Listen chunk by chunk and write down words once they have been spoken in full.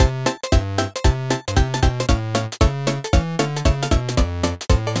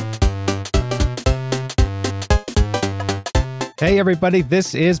Hey everybody,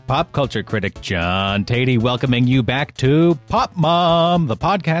 this is pop culture critic John Tatey welcoming you back to Pop Mom, the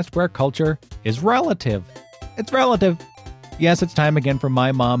podcast where culture is relative. It's relative. Yes, it's time again for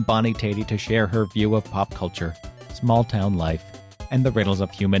my mom, Bonnie Tatey, to share her view of pop culture, small town life, and the riddles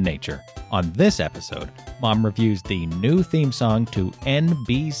of human nature. On this episode, Mom reviews the new theme song to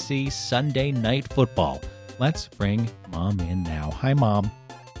NBC Sunday Night Football. Let's bring Mom in now. Hi, Mom.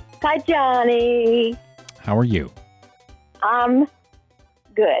 Hi, Johnny. How are you? I'm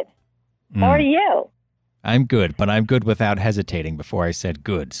good. How are you? I'm good, but I'm good without hesitating before I said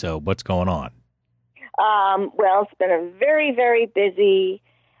good. So what's going on? Well, it's been a very, very busy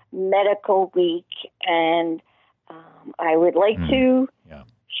medical week, and I would like to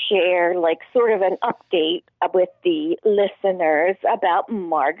share sort of an update with the listeners about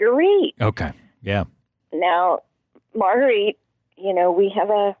Marguerite. Okay, yeah. Now, Marguerite, we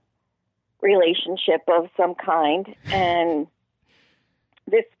have a relationship of some kind, and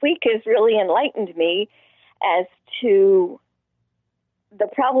this week has really enlightened me as to the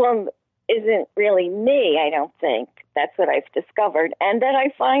problem isn't really me, I don't think. That's what I've discovered, and that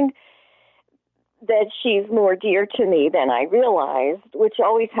I find that she's more dear to me than I realized, which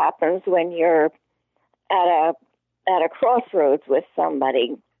always happens when you're at a crossroads with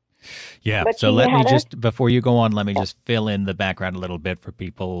somebody. Yeah, so let me just, before you go on, let me just fill in the background a little bit for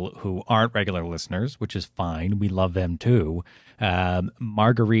people who aren't regular listeners, which is fine. We love them too.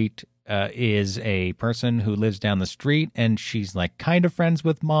 Marguerite is a person who lives down the street, and she's kind of friends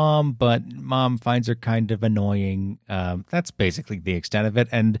with Mom, but Mom finds her kind of annoying. That's basically the extent of it.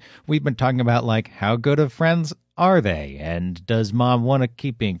 And we've been talking about how good of friends are they? And does Mom want to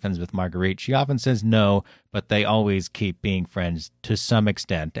keep being friends with Marguerite? She often says no, but they always keep being friends to some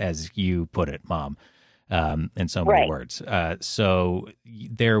extent, as you put it, Mom, in so many words. So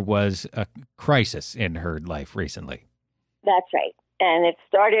there was a crisis in her life recently. That's right. And it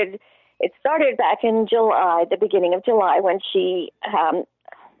started back in July, the beginning of July, when she had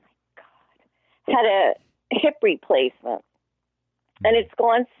a hip replacement, and it's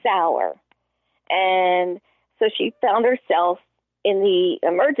gone sour. And so she found herself in the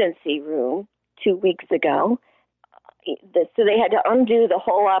emergency room 2 weeks ago. So they had to undo the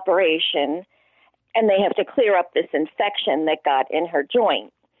whole operation, and they have to clear up this infection that got in her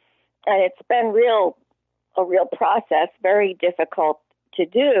joint. And it's been a real process, very difficult to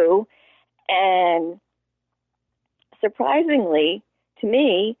do. And surprisingly, to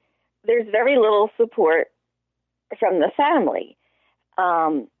me, there's very little support from the family.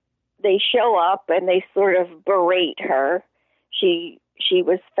 They show up and they sort of berate her. They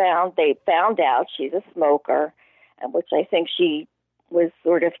found out she's a smoker, which I think she was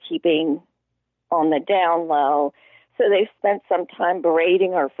sort of keeping on the down low. So they spent some time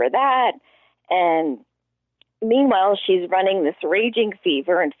berating her for that. And meanwhile, she's running this raging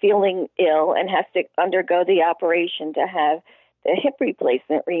fever and feeling ill and has to undergo the operation to have the hip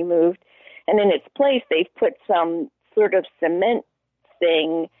replacement removed. And in its place, they've put some sort of cement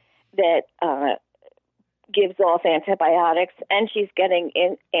thing that gives off antibiotics, and she's getting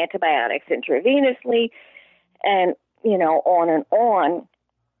antibiotics intravenously, and on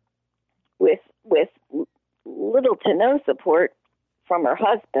with little to no support from her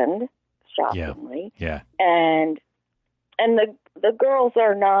husband, shockingly. Yeah. And the girls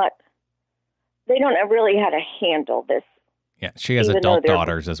are not. They don't know really how to handle this. Yeah, she has adult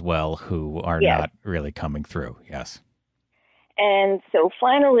daughters as well who are not really coming through. Yes. And so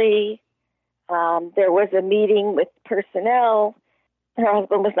finally, there was a meeting with personnel. Her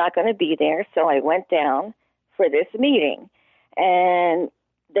husband was not going to be there, so I went down for this meeting. And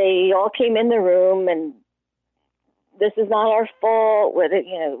they all came in the room, and this is not our fault.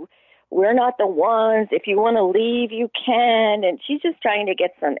 We're not the ones. If you want to leave, you can. And she's just trying to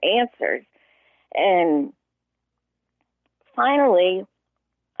get some answers. And finally,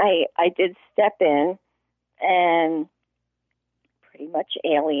 I did step in and pretty much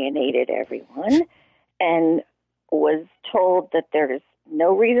alienated everyone and was told that there's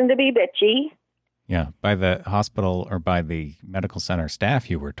no reason to be bitchy. Yeah, by the hospital or by the medical center staff,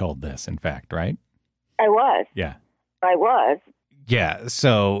 you were told this, in fact, right? I was. Yeah. I was. Yeah,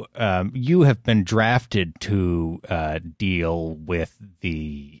 so you have been drafted to deal with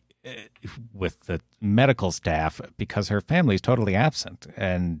the medical staff because her family is totally absent.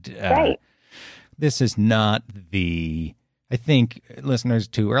 And this is not I think listeners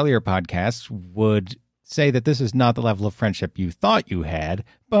to earlier podcasts would say that this is not the level of friendship you thought you had,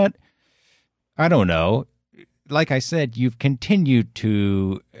 but I don't know. Like I said, you've continued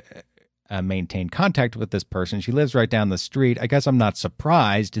to maintain contact with this person. She lives right down the street. I guess I'm not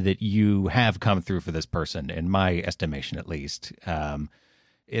surprised that you have come through for this person, in my estimation, at least.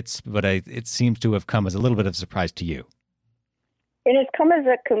 It seems to have come as a little bit of a surprise to you. It has come as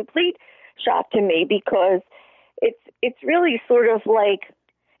a complete shock to me because it's really sort of like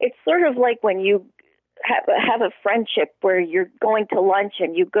when you have a friendship where you're going to lunch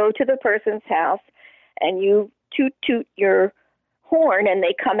and you go to the person's house and you toot your horn and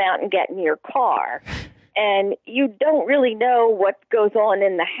they come out and get in your car and you don't really know what goes on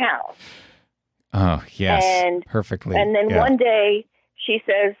in the house. Oh, yes, perfectly. And then one day she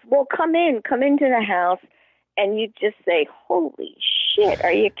says, well, come into the house. And you just say, holy shit,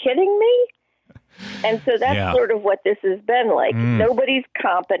 are you kidding me? And so that's sort of what this has been like. Nobody's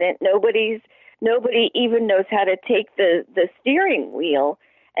competent. Nobody even knows how to take the steering wheel.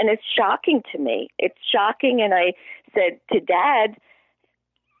 And it's shocking to me. It's shocking. And I said to Dad,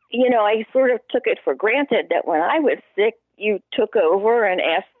 I sort of took it for granted that when I was sick, you took over and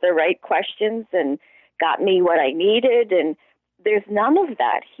asked the right questions and got me what I needed. And there's none of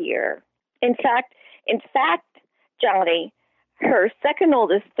that here. In fact, Johnny, her second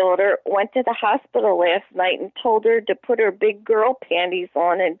oldest daughter went to the hospital last night and told her to put her big girl panties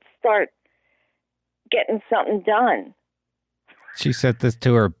on and start getting something done. She said this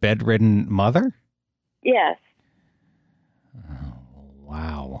to her bedridden mother? Yes. Oh,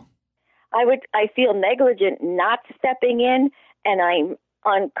 wow. I feel negligent not stepping in, and I'm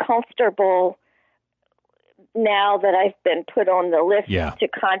uncomfortable now that I've been put on the list to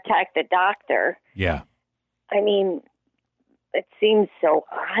contact the doctor. Yeah. I mean, it seems so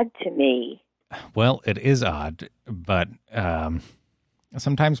odd to me. Well, it is odd, but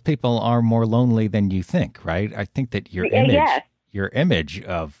sometimes people are more lonely than you think, right? I think that your image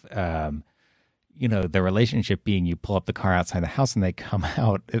of, the relationship being you pull up the car outside the house and they come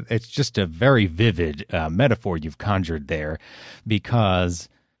out, it's just a very vivid metaphor you've conjured there because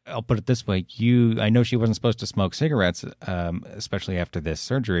I'll put it this way. I know she wasn't supposed to smoke cigarettes, especially after this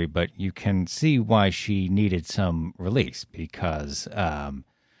surgery, but you can see why she needed some release because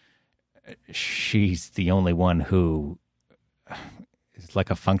she's the only one who is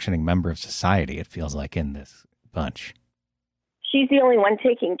like a functioning member of society, it feels like, in this bunch. She's the only one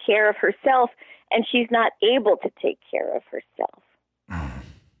taking care of herself, and she's not able to take care of herself.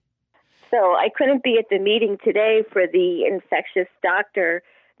 So I couldn't be at the meeting today for the infectious doctor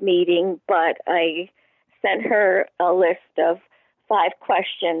meeting, but I sent her a list of 5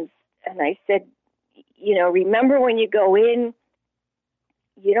 questions, and I said, remember when you go in,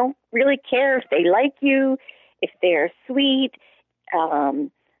 you don't really care if they like you, if they're sweet,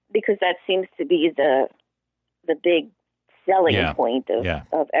 because that seems to be the big selling point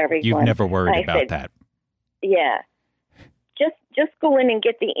of everyone. You've never worried about that. Yeah. Just go in and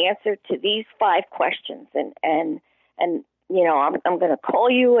get the answer to these 5 questions, and I'm going to call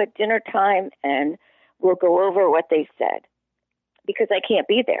you at dinner time and we'll go over what they said because I can't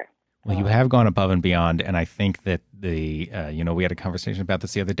be there. Well, you have gone above and beyond. And I think that we had a conversation about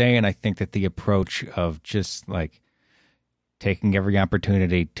this the other day. And I think that the approach of just like taking every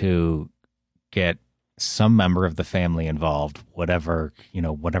opportunity to get some member of the family involved, whatever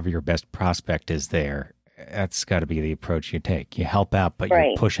your best prospect is there, that's got to be the approach you take. You help out, but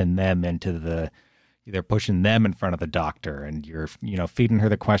you're pushing them they're pushing them in front of the doctor and you're, feeding her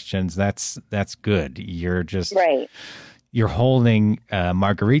the questions. That's good. You're just, you're holding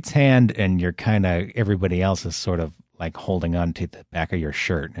Marguerite's hand and you're kind of, everybody else is sort of like holding on to the back of your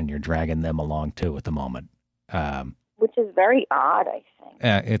shirt and you're dragging them along too at the moment. Which is very odd, I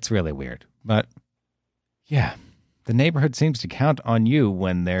think. It's really weird. But yeah, the neighborhood seems to count on you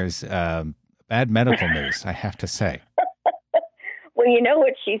when there's bad medical news, I have to say. Well, you know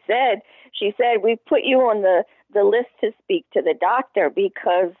what she said? She said, we put you on the list to speak to the doctor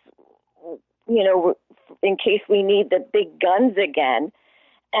because, in case we need the big guns again.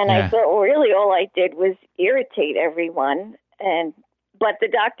 And I thought, well, really all I did was irritate everyone. But the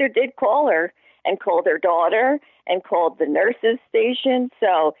doctor did call her and called her daughter and called the nurses station.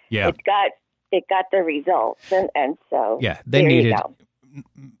 So it got the results. And so they needed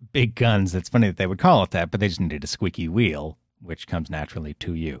big guns. It's funny that they would call it that, but they just needed a squeaky wheel, which comes naturally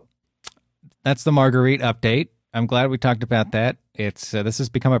to you. That's the Marguerite update. I'm glad we talked about that. It's this has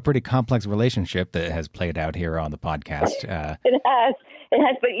become a pretty complex relationship that has played out here on the podcast. It has,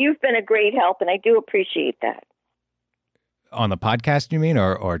 but you've been a great help, and I do appreciate that. On the podcast, you mean,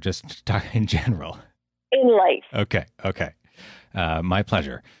 or just talk in general? In life. Okay. My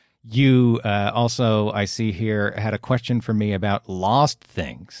pleasure. You also, I see here, had a question for me about lost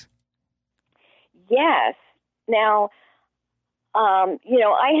things. Yes. Now,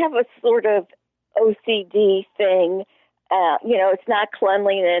 I have a sort of OCD thing. It's not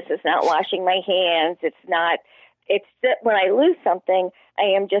cleanliness. It's not washing my hands. It's that when I lose something, I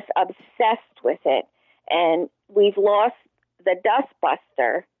am just obsessed with it. And we've lost the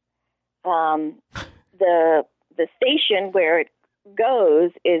Dustbuster. The station where it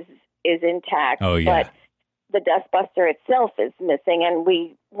goes is intact. Oh, yeah. But the Dustbuster itself is missing, and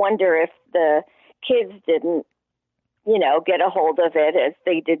we wonder if the kids didn't, get a hold of it as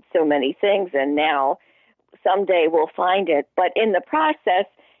they did so many things, and now someday we'll find it. But in the process,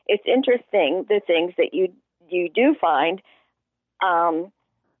 it's interesting, the things that you do find.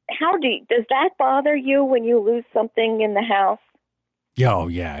 Does that bother you when you lose something in the house? Oh,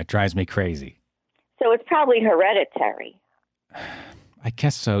 yeah, it drives me crazy. So it's probably hereditary. I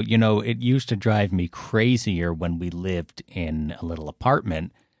guess so. It used to drive me crazier when we lived in a little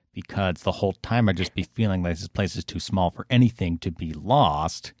apartment because the whole time I'd just be feeling like this place is too small for anything to be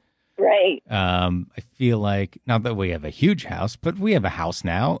lost. Right. I feel like, not that we have a huge house, but we have a house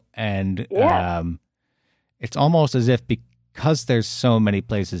now. And it's almost as if because there's so many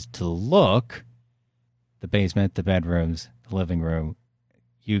places to look, the basement, the bedrooms, the living room,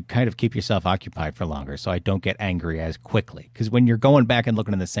 you kind of keep yourself occupied for longer, so I don't get angry as quickly. Because when you're going back and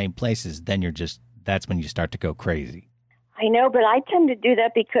looking in the same places, then that's when you start to go crazy. I know, but I tend to do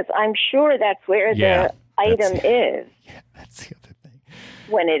that because I'm sure that's where the item is. Yeah, that's the other thing.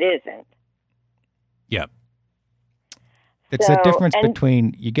 When it isn't. Yep. It's the difference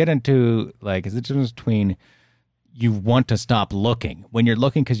between, you get into, it's the difference between you want to stop looking. When you're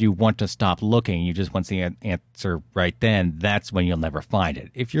looking because you want to stop looking, you just want the answer right then, that's when you'll never find it.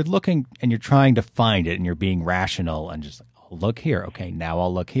 If you're looking and you're trying to find it and you're being rational and just I'll look here, okay, now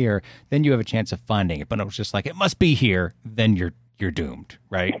I'll look here, then you have a chance of finding it. But it was just like, it must be here, then you're doomed,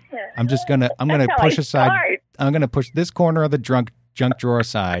 right? I'm gonna push aside, I'm gonna push this corner of the junk drawer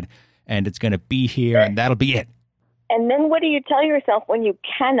aside, and it's gonna be here, and that'll be it. And then what do you tell yourself when you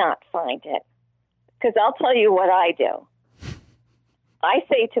cannot find it? Because I'll tell you what I do. I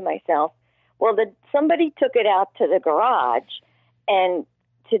say to myself, well, somebody took it out to the garage and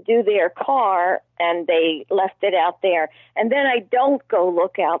to do their car, and they left it out there. And then I don't go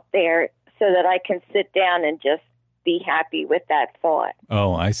look out there so that I can sit down and just be happy with that thought.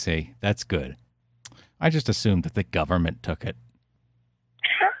 Oh, I see. That's good. I just assumed that the government took it.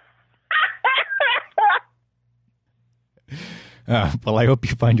 Well, I hope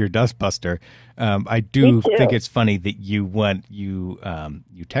you find your Dustbuster. I do think it's funny that you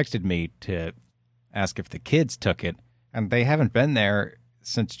texted me to ask if the kids took it, and they haven't been there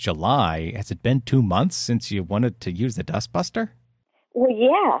since July. Has it been 2 months since you wanted to use the Dustbuster? Well,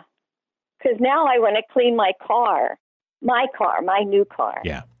 yeah, because now I want to clean my new car.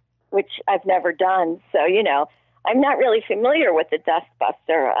 Yeah. Which I've never done. So, I'm not really familiar with the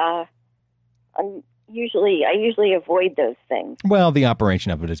Dustbuster. I usually avoid those things. Well, the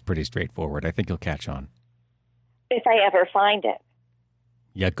operation of it is pretty straightforward. I think you'll catch on. If I ever find it.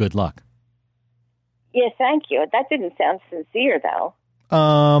 Yeah, good luck. Yeah, thank you. That didn't sound sincere, though.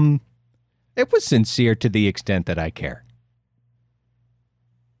 It was sincere to the extent that I care.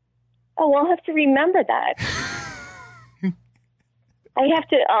 Oh, I'll have to remember that.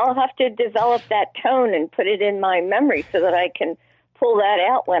 I'll have to develop that tone and put it in my memory so that I can pull that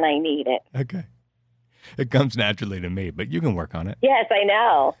out when I need it. Okay. It comes naturally to me, but you can work on it. Yes, I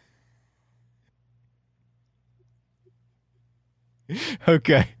know.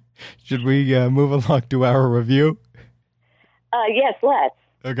 Okay. Should we move along to our review? Yes, let's.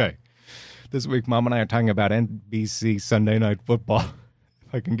 Okay. This week, Mom and I are talking about NBC Sunday Night Football.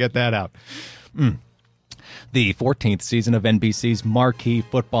 If I can get that out. The 14th season of NBC's marquee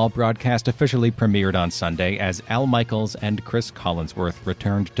football broadcast officially premiered on Sunday as Al Michaels and Chris Collinsworth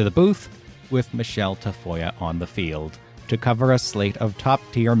returned to the booth with Michelle Tafoya on the field to cover a slate of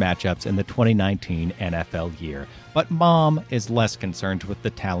top-tier matchups in the 2019 NFL year. But Mom is less concerned with the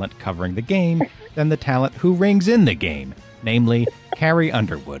talent covering the game than the talent who rings in the game, namely Carrie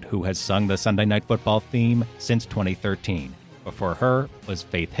Underwood, who has sung the Sunday Night Football theme since 2013. Before her was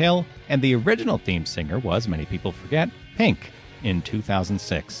Faith Hill, and the original theme singer was, many people forget, Pink in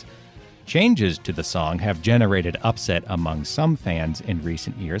 2006. Changes to the song have generated upset among some fans in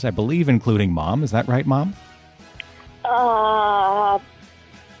recent years, I believe including Mom. Is that right, Mom?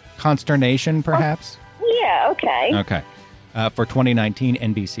 Consternation, perhaps? Yeah, okay. Okay. For 2019,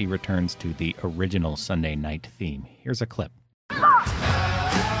 NBC returns to the original Sunday night theme. Here's a clip.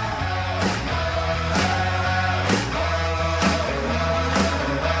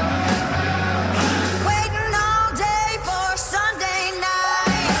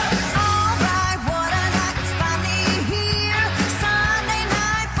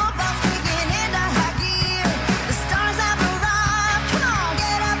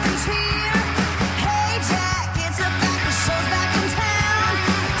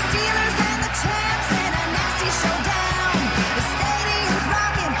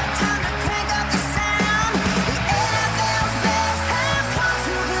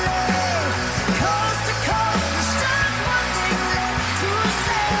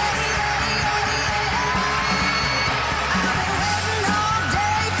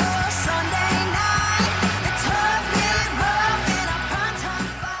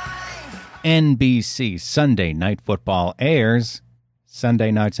 NBC Sunday Night Football airs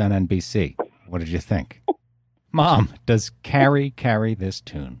Sunday nights on NBC. What did you think? Mom, does Carrie carry this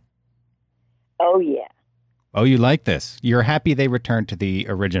tune? Oh, yeah. Oh, you like this? You're happy they returned to the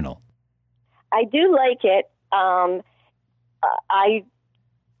original? I do like it. The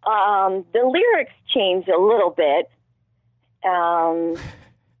lyrics change a little bit,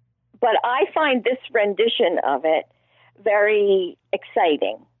 but I find this rendition of it very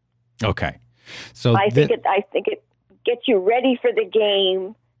exciting. Okay, so I think it gets you ready for the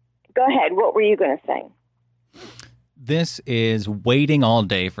game. Go ahead. What were you going to say? This is "Waiting All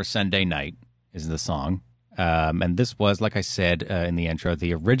Day for Sunday Night" is the song, and this was, like I said in the intro,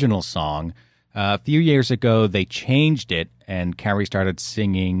 the original song. A few years ago, they changed it, and Carrie started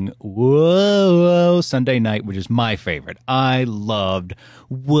singing "Whoa, Whoa, Sunday Night," which is my favorite. I loved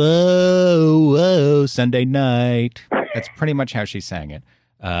 "Whoa, Whoa, Sunday Night." That's pretty much how she sang it.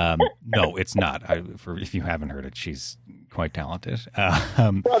 No, it's not. If you haven't heard it, she's quite talented.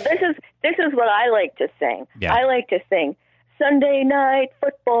 Well, this is what I like to sing. Yeah. I like to sing "Sunday Night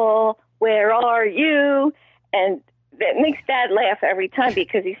Football, where are you?" And that makes Dad laugh every time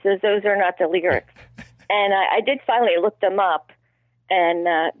because he says those are not the lyrics. And I did finally look them up, and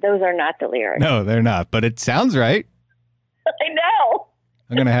those are not the lyrics. No, they're not, but it sounds right. I know.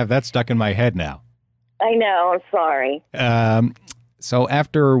 I'm going to have that stuck in my head now. I know. I'm sorry. So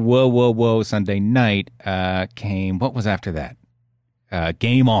after Whoa, Whoa, Whoa, Sunday Night came, what was after that?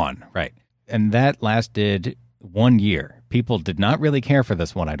 Game On, right. And that lasted 1 year. People did not really care for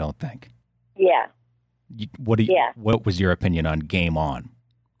this one, I don't think. Yeah. What was your opinion on Game On?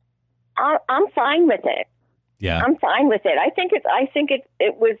 I'm fine with it. Yeah. I'm fine with it. I think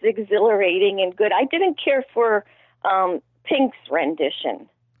it was exhilarating and good. I didn't care for Pink's rendition.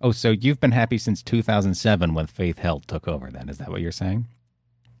 Oh, so you've been happy since 2007 when Faith Hill took over then. Is that what you're saying?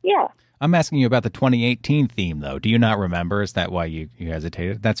 Yeah. I'm asking you about the 2018 theme, though. Do you not remember? Is that why you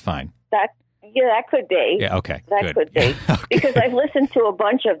hesitated? That's fine. That could be. Yeah, okay. That could be. Okay. Because I've listened to a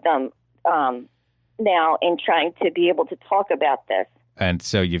bunch of them now in trying to be able to talk about this. And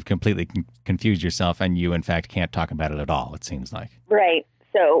so you've completely confused yourself, and you, in fact, can't talk about it at all, it seems like. Right.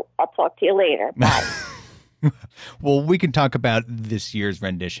 So I'll talk to you later. Bye. Well, we can talk about this year's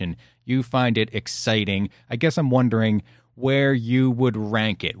rendition. You find it exciting. I guess I'm wondering where you would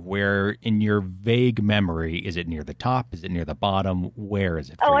rank it. Where, in your vague memory, is it near the top? Is it near the bottom? Where is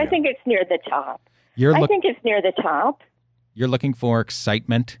it for you? I think it's near the top. I think it's near the top. You're looking for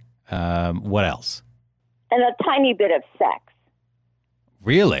excitement. What else? And a tiny bit of sex.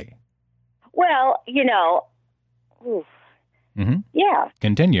 Really? Well, oof. Mm-hmm. Yeah.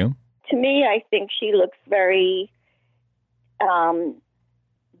 Continue. To me, I think she looks very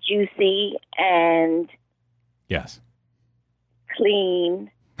juicy and yes,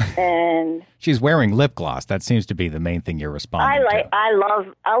 clean, and she's wearing lip gloss. That seems to be the main thing you're responding to. I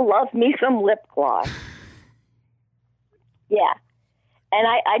love me some lip gloss. Yeah, and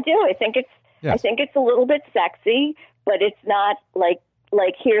I do. I think it's a little bit sexy, but it's not like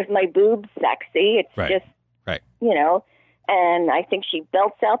here's my boobs sexy. It's just right. And I think she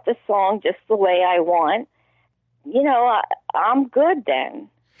belts out the song just the way I want. I'm good then.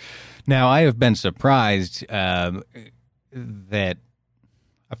 Now, I have been surprised that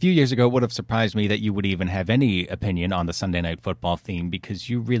a few years ago it would have surprised me that you would even have any opinion on the Sunday Night Football theme because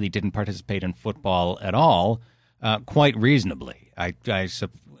you really didn't participate in football at all, quite reasonably.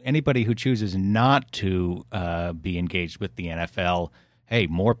 Anybody who chooses not to be engaged with the NFL, hey,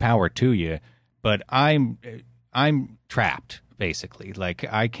 more power to you. But I'm trapped, basically. Like,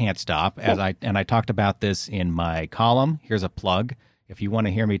 I can't stop. And I talked about this in my column. Here's a plug. If you want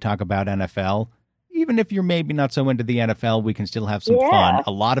to hear me talk about NFL, even if you're maybe not so into the NFL, we can still have some fun.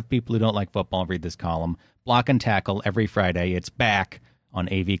 A lot of people who don't like football read this column. Block and Tackle every Friday. It's back on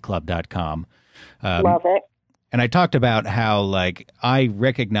avclub.com. Love it. And I talked about how, I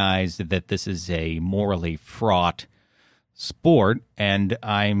recognize that this is a morally fraught sport, and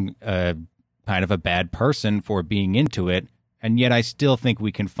I'm kind of a bad person for being into it, and yet I still think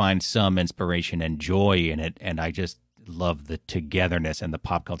we can find some inspiration and joy in it, and I just love the togetherness and the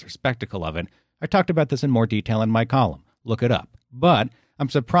pop culture spectacle of it. I talked about this in more detail in my column. Look it up. But I'm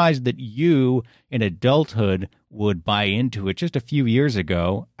surprised that you, in adulthood, would buy into it just a few years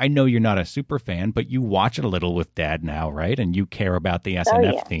ago. I know you're not a super fan, but you watch it a little with Dad now, right? And you care about the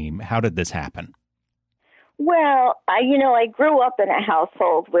SNF theme. How did this happen? Well, I grew up in a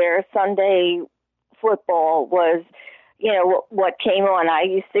household where Sunday football was, what came on. I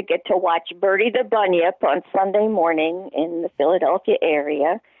used to get to watch Bertie the Bunyip on Sunday morning in the Philadelphia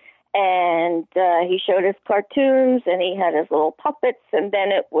area. And he showed his cartoons, and he had his little puppets, and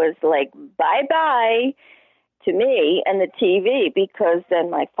then it was like bye-bye to me and the TV, because then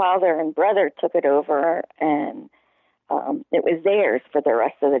my father and brother took it over, and it was theirs for the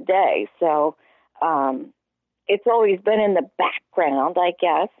rest of the day. So it's always been in the background, I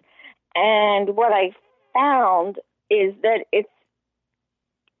guess. And what I found is that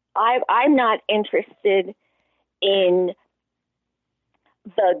I'm not interested in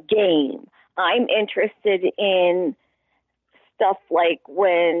the game. I'm interested in stuff like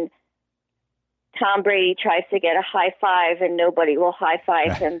when Tom Brady tries to get a high five and nobody will high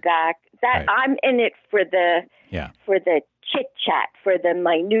five him back. That right. I'm in it for the chit chat, for the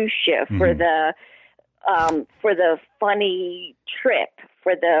minutia, for the funny trip,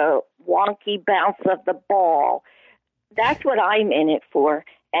 for the wonky bounce of the ball. That's what I'm in it for.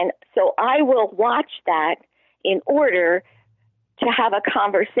 And so I will watch that in order to have a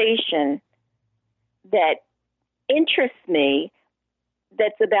conversation that interests me,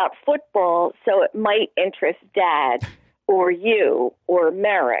 that's about football, so it might interest Dad or you or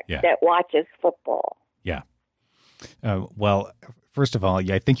Merrick that watches football. Yeah. Well, first of all,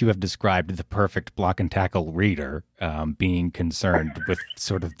 I think you have described the perfect block and tackle reader, being concerned with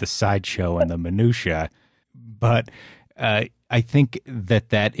sort of the sideshow and the minutia. But I think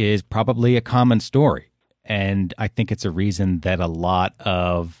that is probably a common story. And I think it's a reason that a lot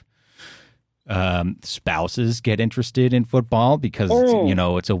of spouses get interested in football, because,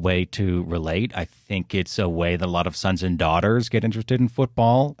 it's a way to relate. I think it's a way that a lot of sons and daughters get interested in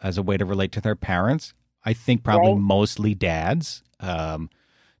football as a way to relate to their parents. I think probably mostly dads.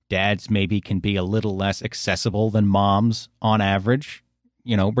 Dads maybe can be a little less accessible than moms on average.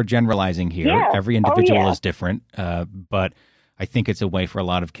 We're generalizing here. Yeah. Every individual is different. But I think it's a way for a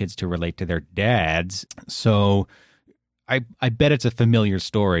lot of kids to relate to their dads. So I bet it's a familiar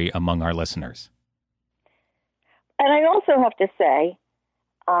story among our listeners. And I also have to say,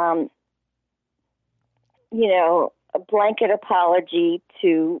 a blanket apology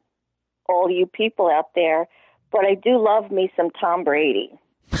to all you people out there, but I do love me some Tom Brady.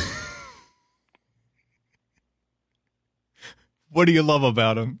 What do you love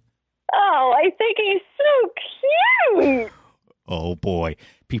about him? Oh, I think he's so cute. Oh, boy.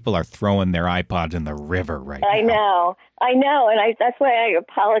 People are throwing their iPods in the river right now. I know. And that's why I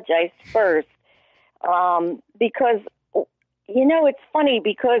apologized first. Because, it's funny,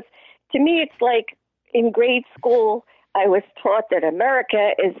 because to me it's like in grade school I was taught that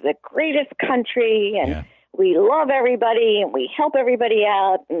America is the greatest country and we love everybody and we help everybody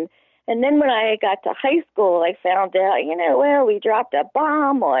out. And then when I got to high school, I found out, we dropped a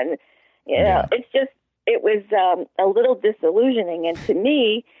bomb on, it was a little disillusioning. And to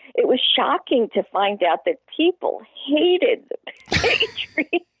me, it was shocking to find out that people hated the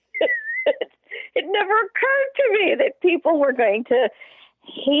Patriots. It never occurred to me that people were going to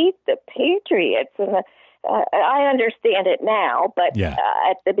hate the Patriots. And I understand it now, but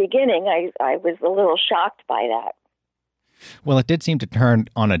at the beginning, I was a little shocked by that. Well, it did seem to turn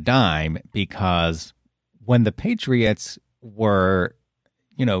on a dime, because when the Patriots were,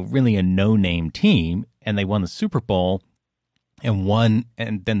 really a no-name team, and they won the Super Bowl and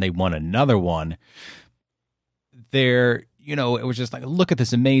then they won another one, it was just like, look at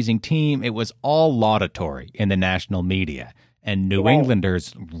this amazing team. It was all laudatory in the national media. And New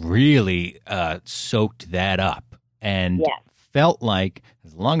Englanders really soaked that up and felt like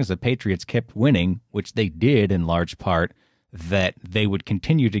as long as the Patriots kept winning, which they did in large part, that they would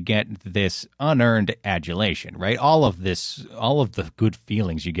continue to get this unearned adulation, right? All of the good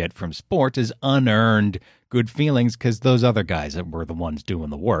feelings you get from sports is unearned good feelings, because those other guys that were the ones doing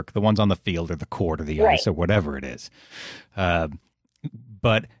the work, the ones on the field or the court or the ice or whatever it is.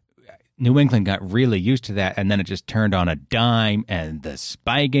 But New England got really used to that, and then it just turned on a dime, and the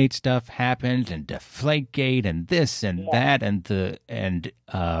Spygate stuff happened, and Deflategate, and this and that, and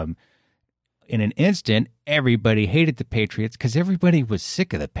in an instant, everybody hated the Patriots because everybody was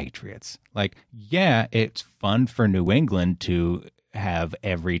sick of the Patriots. Like, it's fun for New England to have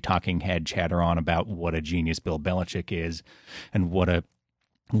every talking head chatter on about what a genius Bill Belichick is and what a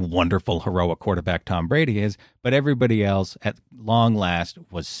wonderful, heroic quarterback Tom Brady is, but everybody else at long last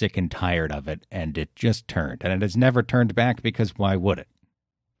was sick and tired of it, and it just turned. And it has never turned back, because why would it?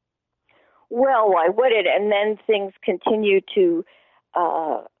 Well, why would it? And then things continue to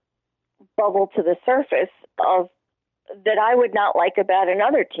bubble to the surface of that I would not like about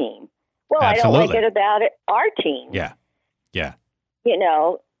another team. Well, absolutely. I don't like it about our team. Yeah.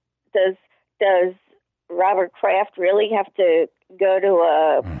 Does Robert Kraft really have to go to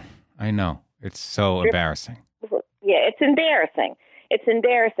a... I know. It's so embarrassing. Yeah, it's embarrassing. it's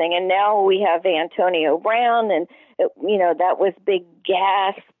embarrassing. And now we have Antonio Brown, and that was big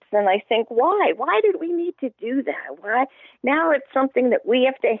gasps. And I think, why? Why did we need to do that? Why? Now it's something that we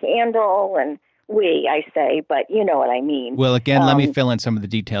have to handle, and I say, but you know what I mean. Well, again, let me fill in some of the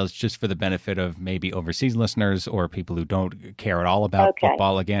details just for the benefit of maybe overseas listeners or people who don't care at all about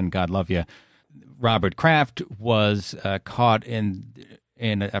football. Again, God love you. Robert Kraft was caught in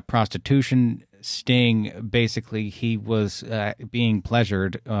a prostitution sting. Basically, he was being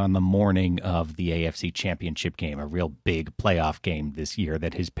pleasured on the morning of the AFC Championship game, a real big playoff game this year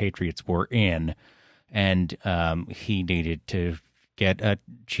that his Patriots were in, and he needed to get a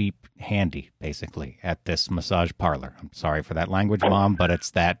cheap handy, basically, at this massage parlor. I'm sorry for that language, Mom, but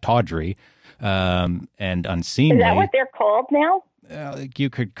it's that tawdry and unseemly. Is that what they're called now? You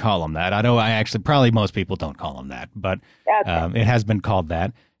could call them that. I know probably most people don't call them that, but it has been called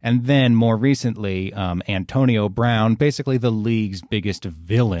that. And then more recently, Antonio Brown, basically the league's biggest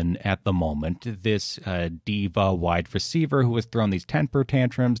villain at the moment, this diva wide receiver who has thrown these temper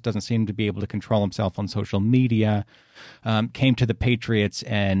tantrums, doesn't seem to be able to control himself on social media, came to the Patriots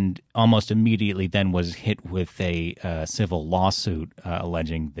and almost immediately then was hit with a civil lawsuit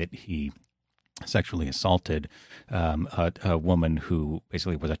alleging that he sexually assaulted a woman who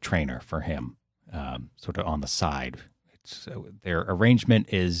basically was a trainer for him, sort of on the side. So their arrangement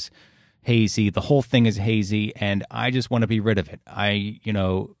is hazy. The whole thing is hazy, and I just want to be rid of it.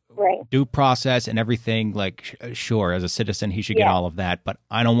 Due process and everything, like, sure, as a citizen, he should get all of that, but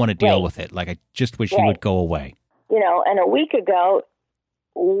I don't want to deal with it. Like, I just wish he would go away. And a week ago,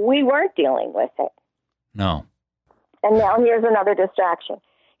 we weren't dealing with it. No. And now here's another distraction.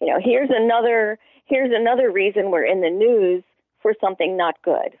 Here's another reason we're in the news for something not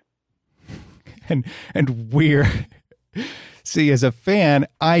good. And we're see, as a fan,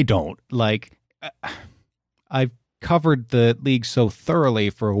 I don't like. I've covered the league so thoroughly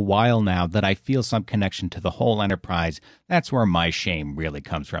for a while now that I feel some connection to the whole enterprise. That's where my shame really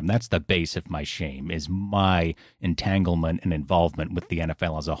comes from. That's the base of my shame, is my entanglement and involvement with the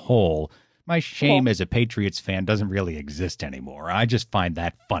NFL as a whole. My shame as a Patriots fan doesn't really exist anymore. I just find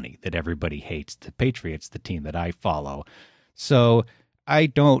that funny that everybody hates the Patriots, the team that I follow. So I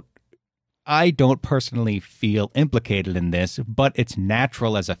don't personally feel implicated in this, but it's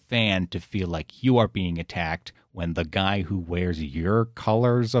natural as a fan to feel like you are being attacked when the guy who wears your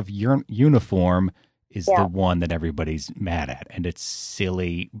colors of your uniform is the one that everybody's mad at. And it's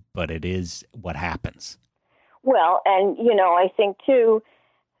silly, but it is what happens. Well, and, I think, too,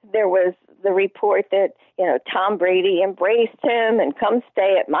 there was the report that, Tom Brady embraced him and come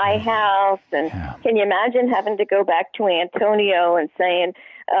stay at my house. And can you imagine having to go back to Antonio and saying,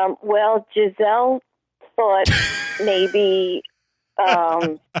 well, Gisele thought maybe,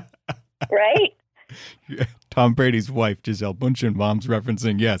 right? Yeah, Tom Brady's wife, Gisele Bündchen, Mom's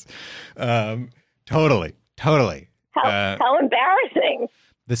referencing, yes. Totally. How embarrassing.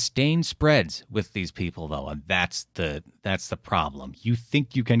 The stain spreads with these people, though, and that's the problem. You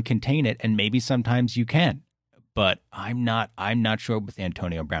think you can contain it, and maybe sometimes you can, but I'm not sure with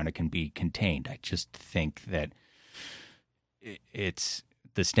Antonio Brown it can be contained. I just think that it's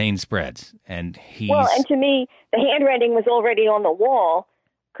the stain spreads, and and to me, the handwriting was already on the wall.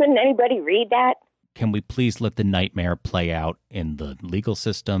 Couldn't anybody read that? Can we please let the nightmare play out in the legal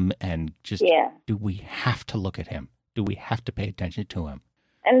system, and just do we have to look at him? Do we have to pay attention to him?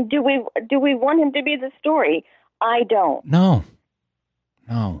 And do we want him to be the story? I don't. No.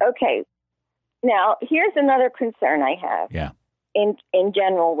 Okay. Now, here's another concern I have. Yeah. In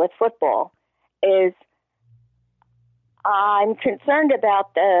general with football is I'm concerned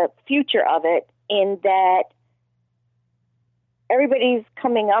about the future of it, in that everybody's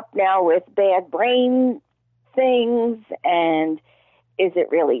coming up now with bad brain things, and is it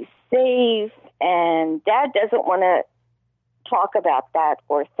really safe? And Dad doesn't want to talk about that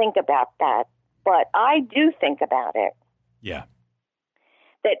or think about that, but I do think about it. Yeah.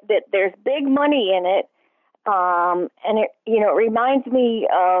 That there's big money in it, and it reminds me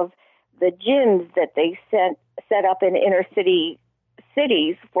of the gyms that they set up in inner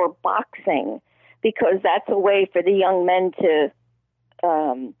cities for boxing, because that's a way for the young men to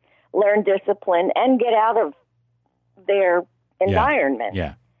learn discipline and get out of their environment.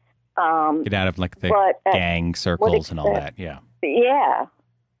 Yeah. Get out of the gang circles and all that. Yeah. Yeah.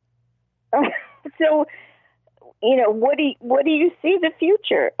 So, what do you see the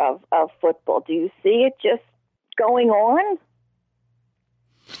future of football? Do you see it just going on?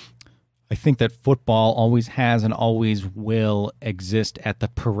 I think that football always has and always will exist at the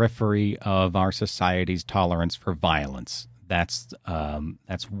periphery of our society's tolerance for violence. That's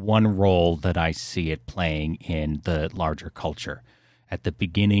one role that I see it playing in the larger culture. at the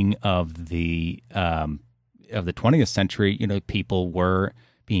beginning of the 20th century, people were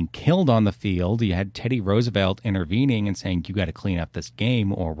being killed on the field. You had Teddy Roosevelt intervening and saying, you got to clean up this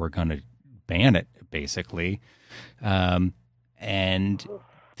game or we're going to ban it, basically. And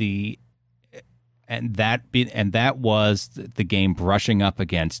that was the game brushing up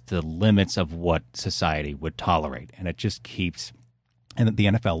against the limits of what society would tolerate. And it just keeps, and the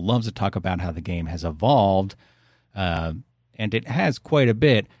NFL loves to talk about how the game has evolved, and it has quite a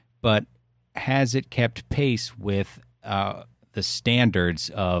bit, but has it kept pace with the standards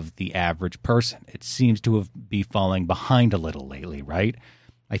of the average person? It seems to be falling behind a little lately, right?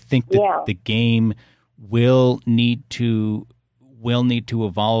 I think that the game will need to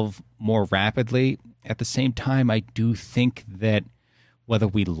evolve more rapidly. At the same time, I do think that whether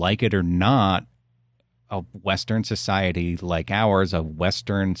we like it or not, a Western society like ours, a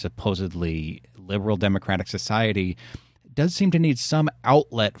Western supposedly liberal democratic society, does seem to need some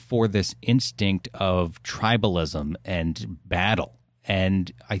outlet for this instinct of tribalism and battle.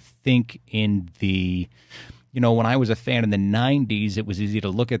 And I think when I was a fan in the 90s, it was easy to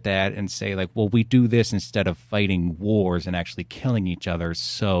look at that and say, like, well, we do this instead of fighting wars and actually killing each other.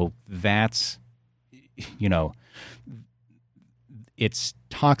 So that's, it's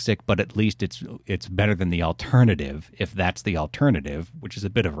toxic, but at least it's better than the alternative, if that's the alternative, which is a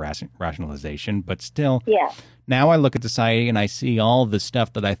bit of rationalization. But still, now I look at society and I see all the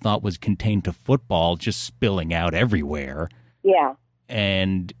stuff that I thought was contained to football just spilling out everywhere. Yeah.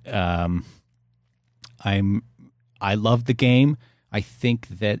 And I love the game. I think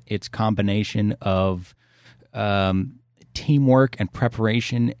that its combination of teamwork and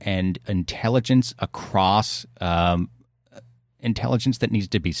preparation and intelligence across intelligence that needs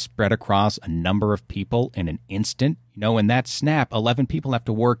to be spread across a number of people in an instant. In that snap, 11 people have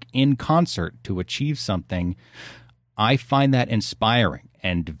to work in concert to achieve something. I find that inspiring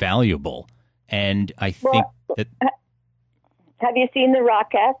and valuable. And I think that... Have you seen the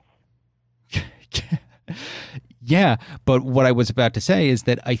Rockettes? Yeah, but what I was about to say is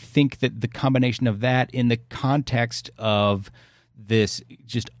that I think that the combination of that in the context of this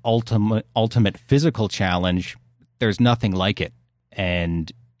just ultimate physical challenge, there's nothing like it.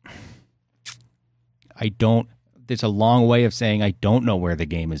 And there's a long way of saying I don't know where the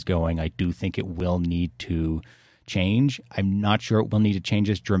game is going. I do think it will need to change. I'm not sure it will need to change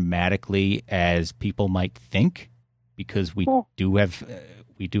as dramatically as people might think, because we do have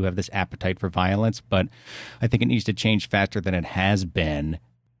this appetite for violence, but I think it needs to change faster than it has been.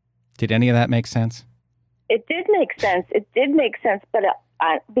 Did any of that make sense? It did make sense. But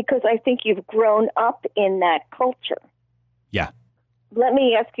because I think you've grown up in that culture. Yeah. Let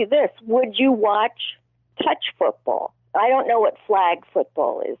me ask you this. Would you watch touch football? I don't know what flag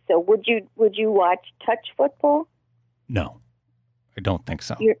football is. So would you watch touch football? No, I don't think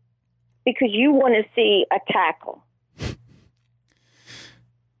so. Because you want to see a tackle.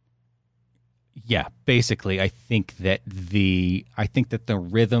 Yeah, basically, I think that the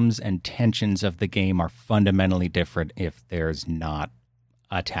rhythms and tensions of the game are fundamentally different if there's not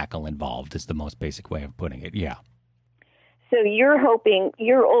a tackle involved, is the most basic way of putting it. Yeah. So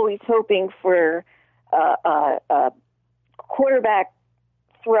you're always hoping for a quarterback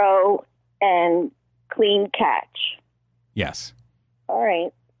throw and clean catch. Yes. All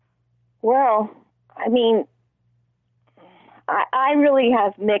right. Well, I mean, I really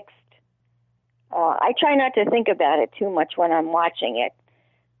have mixed. I try not to think about it too much when I'm watching it.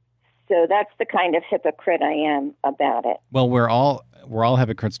 So that's the kind of hypocrite I am about it. Well, we're all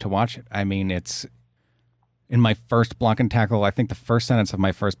hypocrites to watch it. I mean, it's in my first block and tackle. I think the first sentence of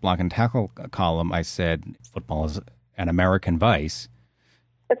my first block and tackle column, I said football is an American vice.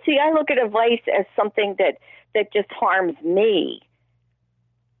 But see, I look at a vice as something that just harms me.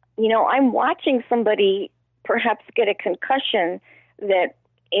 I'm watching somebody perhaps get a concussion that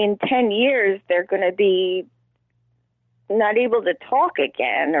in 10 years, they're going to be not able to talk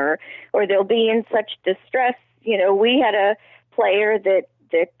again, or they'll be in such distress. We had a player that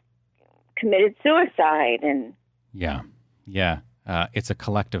committed suicide, and yeah, it's a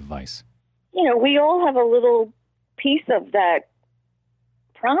collective vice. We all have a little piece of that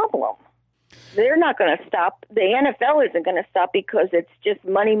problem. They're not going to stop. The NFL isn't going to stop because it's just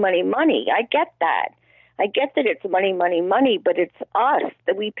money, money, money. I get that. I get that it's money, money, money, but it's us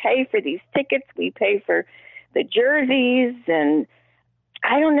that we pay for these tickets. We pay for the jerseys, and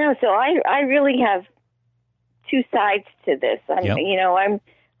I don't know. So I really have two sides to this. I'm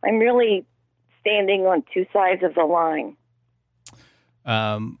really standing on two sides of the line.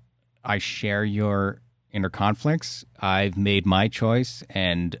 I share your inner conflicts. I've made my choice,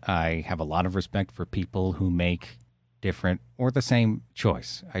 and I have a lot of respect for people who make different, or the same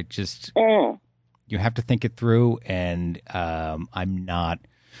choice. You have to think it through, and I'm not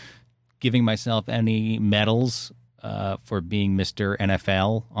giving myself any medals for being Mr.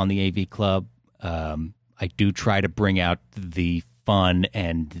 NFL on the AV Club. I do try to bring out the fun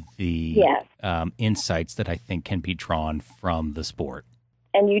and the insights that I think can be drawn from the sport.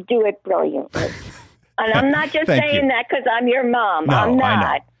 And you do it brilliantly. And I'm not just saying that because I'm your mom. No, I'm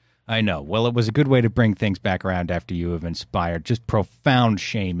not. I know. Well, it was a good way to bring things back around after you have inspired just profound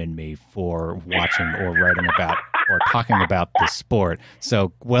shame in me for watching or writing about or talking about this sport.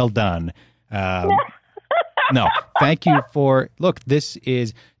 So well done. No, thank you for, look, this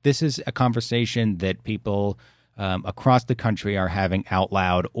is a conversation that people across the country are having out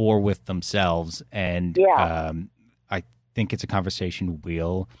loud or with themselves. And I think it's a conversation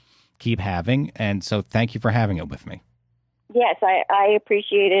we'll keep having. And so thank you for having it with me. Yes, I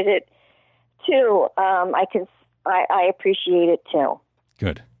appreciated it too. I appreciate it too.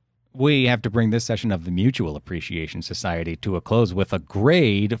 Good. We have to bring this session of the Mutual Appreciation Society to a close with a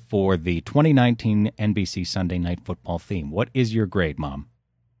grade for the 2019 NBC Sunday Night Football theme. What is your grade, Mom?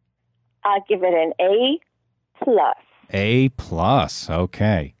 I'll give it an A+. A+,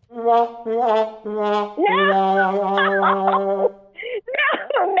 okay.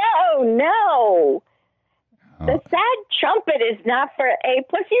 No. The sad trumpet is not for A+.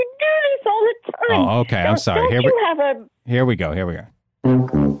 You do this all the time. Oh, okay. I'm sorry. Here we go. That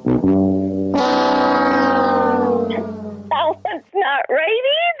one's not right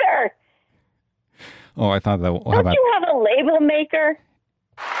either. Oh, I thought that. Don't you have a label maker?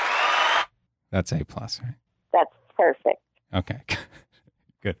 That's A+, right? That's perfect. Okay.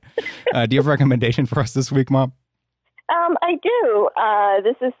 Good. Do you have a recommendation for us this week, Mom? I do.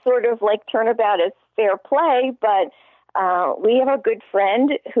 This is sort of like Turnabout is fair play, but we have a good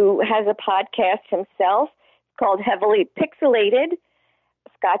friend who has a podcast himself called Heavily Pixelated,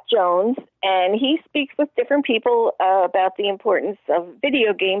 Scott Jones, and he speaks with different people about the importance of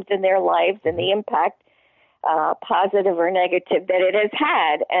video games in their lives and the impact, positive or negative, that it has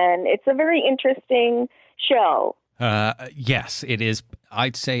had. And it's a very interesting show. Yes, it is.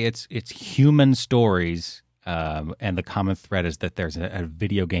 I'd say it's human stories. And the common thread is that there's a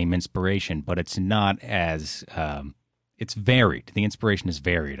video game inspiration, but it's not as it's varied. The inspiration is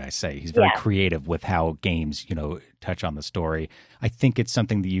varied, I say. He's very creative with how games, touch on the story. I think it's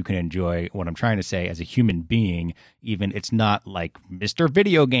something that you can enjoy. What I'm trying to say, as a human being, even it's not like Mr.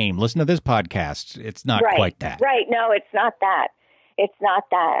 Video Game, listen to this podcast. It's not quite that. Right. No, it's not that. It's not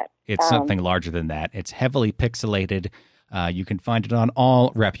that. It's something larger than that. It's heavily pixelated. You can find it on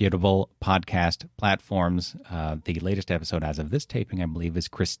all reputable podcast platforms. The latest episode as of this taping, I believe, is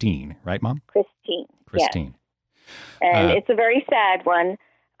Christine. Right, Mom? Christine. Yes. And it's a very sad one,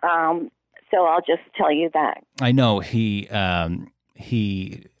 so I'll just tell you that. I know. He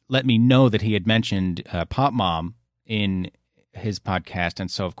let me know that he had mentioned Pop Mom in his podcast, and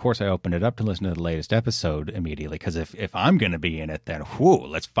so, of course, I opened it up to listen to the latest episode immediately, because if I'm going to be in it, then,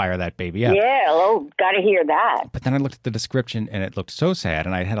 let's fire that baby up. Yeah, got to hear that. But then I looked at the description, and it looked so sad,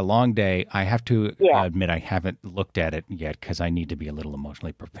 and I had a long day. I have to admit I haven't looked at it yet, because I need to be a little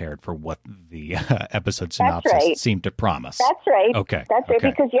emotionally prepared for what the episode synopsis seemed to promise. That's right. Okay. That's right,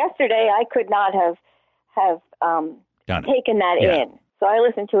 because yesterday I could not have taken that in. So I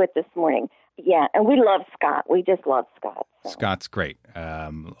listened to it this morning. Yeah, and we love Scott. We just love Scott. So. Scott's great.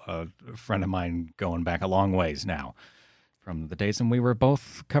 A friend of mine going back a long ways now, from the days when we were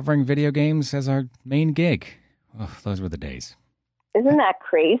both covering video games as our main gig. Oh, those were the days. Isn't that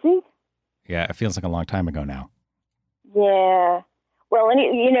crazy? Yeah, it feels like a long time ago now. Yeah. Well, and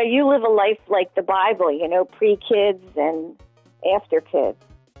you live a life like the Bible, pre-kids and after kids.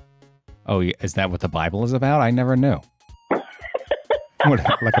 Oh, is that what the Bible is about? I never knew. What,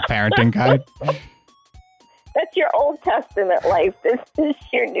 like a parenting guide? That's your Old Testament life. This is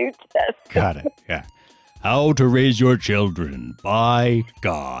your New Testament. Got it, yeah. How to Raise Your Children by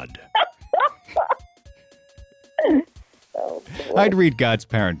God. I'd read God's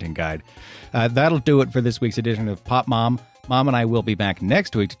parenting guide. That'll do it for this week's edition of Pop Mom. Mom and I will be back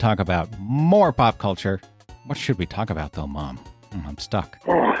next week to talk about more pop culture. What should we talk about, though, Mom? I'm stuck.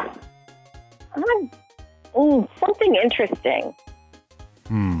 Something interesting.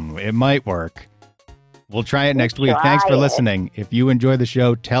 It might work. We'll try it next week. Thanks for listening. If you enjoy the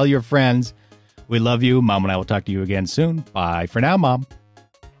show, tell your friends. We love you. Mom and I will talk to you again soon. Bye for now, Mom.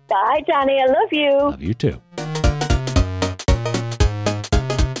 Bye, Johnny. I love you. Love you too.